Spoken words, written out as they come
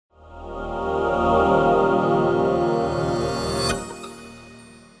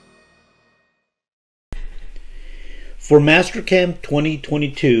For Mastercam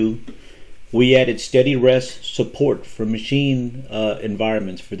 2022, we added Steadyrest support for machine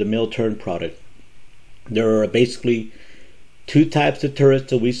environments for the mill turn product. There are basically two types of turrets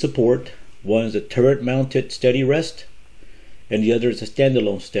that we support. One is a turret mounted Steadyrest, and the other is a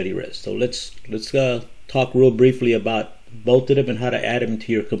standalone Steadyrest. So let's talk real briefly about both of them and how to add them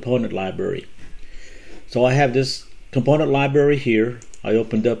to your component library. So I have this component library here. I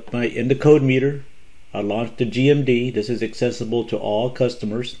opened up my in the code meter. I launched the GMD. This is accessible to all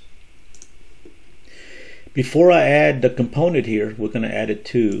customers. Before I add the component here, we're going to add it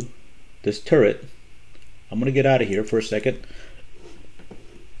to this turret. I'm going to get out of here for a second,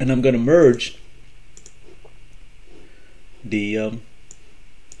 and I'm going to merge the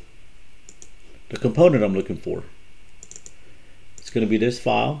component I'm looking for. It's going to be this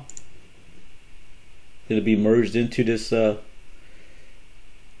file. It's going to be merged into this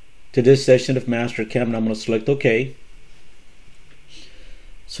to this section of Mastercam, and I'm going to select OK.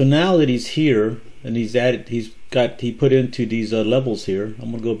 So now that he's here and he put into these levels here,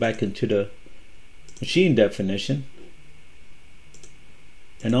 I'm going to go back into the machine definition,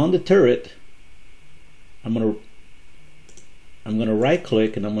 and on the turret I'm going to right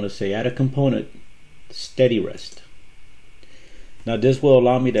click and I'm going to say add a component, Steadyrest. Now this will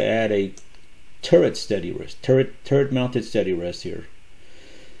allow me to add a turret Steadyrest, turret mounted Steadyrest here.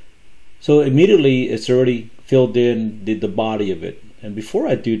 So immediately it's already filled in the body of it. And before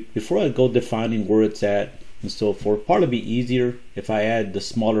I go defining where it's at and so forth, probably be easier if I add the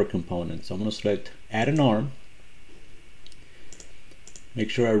smaller components. So I'm going to select add an arm. Make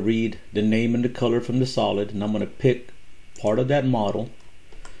sure I read the name and the color from the solid, and I'm going to pick part of that model.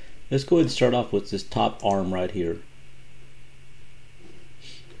 Let's go ahead and start off with this top arm right here.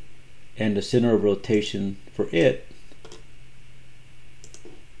 And the center of rotation for it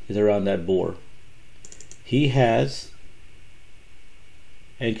is around that bore. He has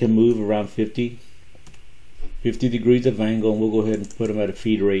and can move around 50 degrees of angle, and we'll go ahead and put him at a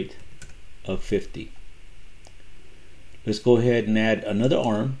feed rate of 50. Let's go ahead and add another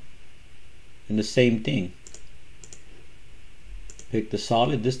arm and the same thing. Pick the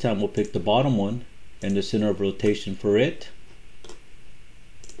solid. This time we'll pick the bottom one and the center of rotation for it,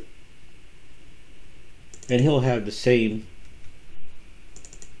 and he'll have the same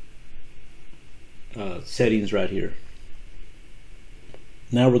settings right here.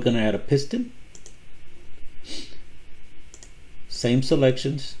 Now we're going to add a piston. Same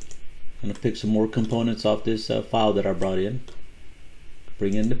selections. I'm going to pick some more components off this file that I brought in.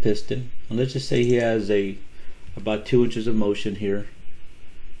 Bring in the piston, and let's just say he has about 2 inches of motion here.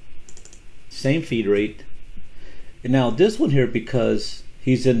 Same feed rate. And now this one here, because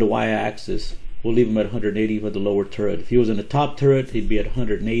he's in the y-axis, we'll leave him at 180 for the lower turret. If he was in the top turret, he'd be at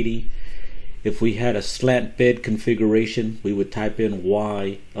 180. If we had a slant bed configuration, we would type in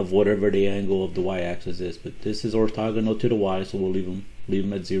y of whatever the angle of the y-axis is. But this is orthogonal to the y, so we'll leave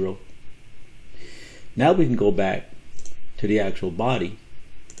him at 0. Now we can go back to the actual body.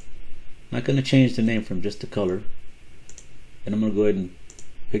 I'm not going to change the name from just the color. And I'm going to go ahead and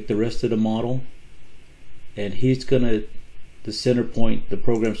pick the rest of the model. And he's going to, the center point, the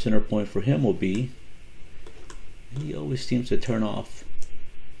program center point for him will be, he always seems to turn off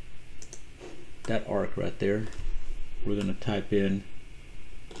that arc right there. We're going to type in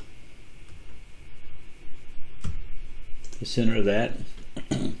the center of that.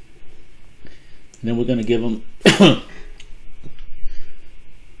 And then we're going to give him a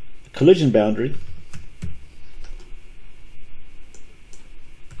collision boundary.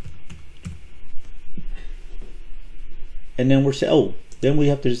 And then we're saying, then we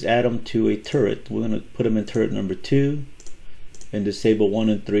have to just add them to a turret. We're going to put them in turret number 2 and disable 1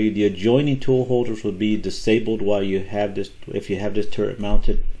 and 3. The adjoining tool holders will be disabled while you have this. If you have this turret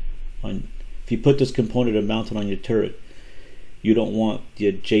mounted on, if you put this component mounted on your turret, you don't want the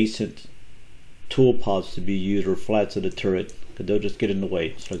adjacent tool pods to be used, or flats of the turret, because they'll just get in the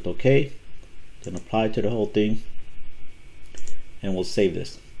way. Select OK, then apply to the whole thing, and we'll save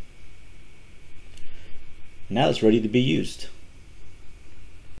this. Now it's ready to be used.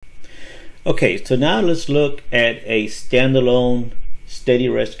 Okay, so now let's look at a standalone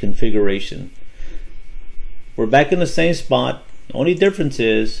Steadyrest configuration. We're back in the same spot. The only difference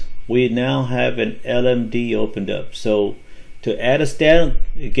is we now have an LMD opened up. So to add a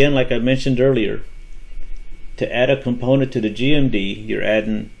again, like I mentioned earlier, to add a component to the GMD, you're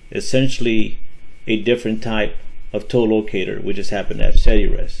adding essentially a different type of tool locator. We just happen to have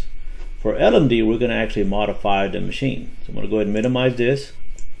Steadyrest. For LMD, we're going to actually modify the machine. So I'm going to go ahead and minimize this.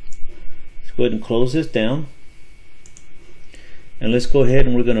 Let's go ahead and close this down. And let's go ahead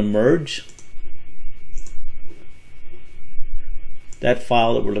and we're going to merge that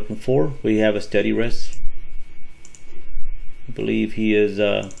file that we're looking for. We have a Steadyrest. I believe he is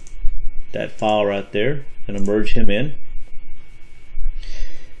that file right there. Going to merge him in.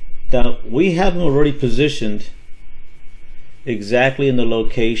 Now we have him already positioned exactly in the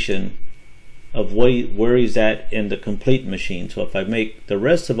location of where he's at in the complete machine. So if I make the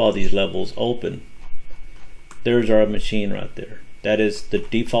rest of all these levels open, there's our machine right there. That is the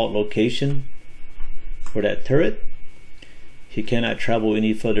default location for that turret. He cannot travel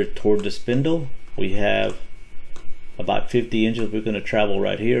any further toward the spindle. We have about 50 inches we're going to travel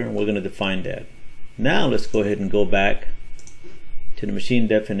right here, and we're going to define that. Now let's go ahead and go back to the machine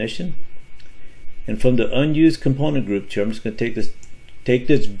definition, and from the unused component group here, I'm just going to take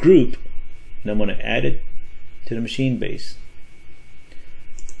this group, and I'm going to add it to the machine base.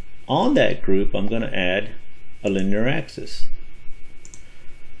 On that group, I'm going to add a linear axis.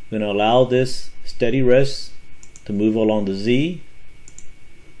 I'm going to allow this Steadyrest to move along the Z.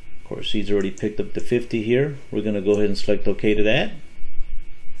 Of course, he's already picked up the 50 here. We're going to go ahead and select OK to that.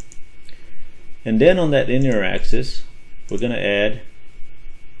 And then on that linear axis, we're going to add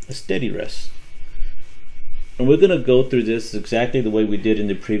a Steadyrest. And we're going to go through this exactly the way we did in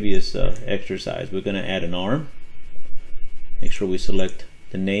the previous exercise. We're going to add an arm. Make sure we select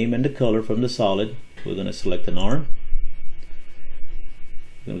the name and the color from the solid. We're going to select an arm.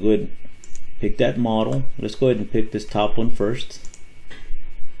 We're going to go ahead and pick that model. Let's go ahead and pick this top one first.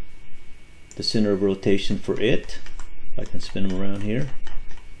 The center of rotation for it. If I can spin them around here.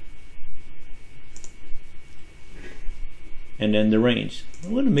 And then the range.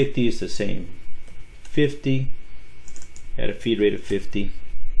 I'm going to make these the same. 50 at a feed rate of 50.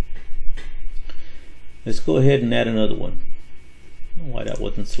 Let's go ahead and add another one. I don't know why that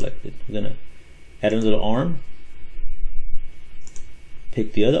wasn't selected. We're going to add another arm.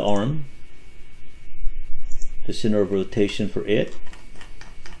 Pick the other arm. The center of rotation for it.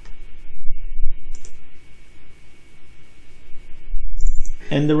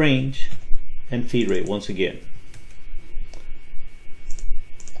 And the range and feed rate once again.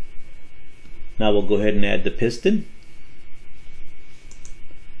 Now we'll go ahead and add the piston.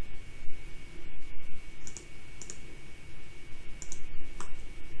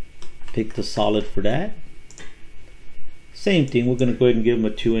 Pick the solid for that. Same thing, we're going to go ahead and give him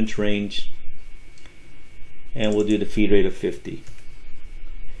a 2-inch range, and we'll do the feed rate of 50.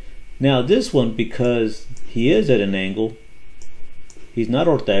 Now this one, because he is at an angle, he's not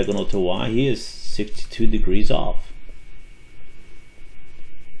orthogonal to Y, he is 62 degrees off.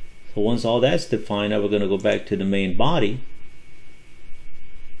 So once all that's defined, now we're going to go back to the main body.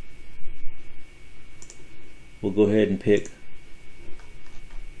 We'll go ahead and pick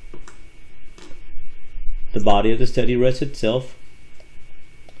the body of the Steadyrest itself,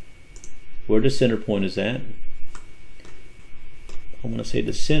 where the center point is at. I'm going to say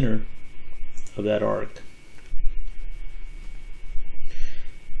the center of that arc.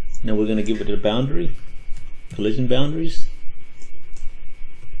 Now we're going to give it a boundary, collision boundaries.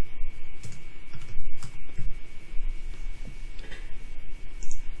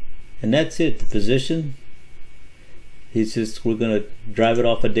 And that's it, the position. We're going to drive it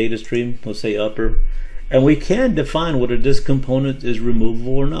off a data stream, we'll say upper. And we can define whether this component is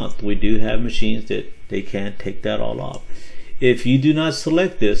removable or not. We do have machines that they can't take that all off. If you do not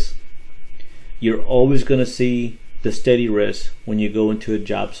select this, you're always going to see the Steadyrest when you go into a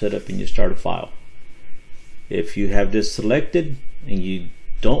job setup and you start a file. If you have this selected and you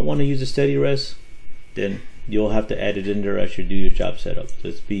don't want to use the Steadyrest, then you'll have to add it in there as you do your job setup. So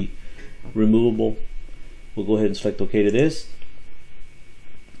it's be removable. We'll go ahead and select OK to this.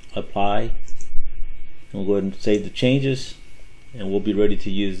 Apply. We'll go ahead and save the changes, and we'll be ready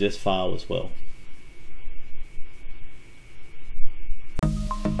to use this file as well.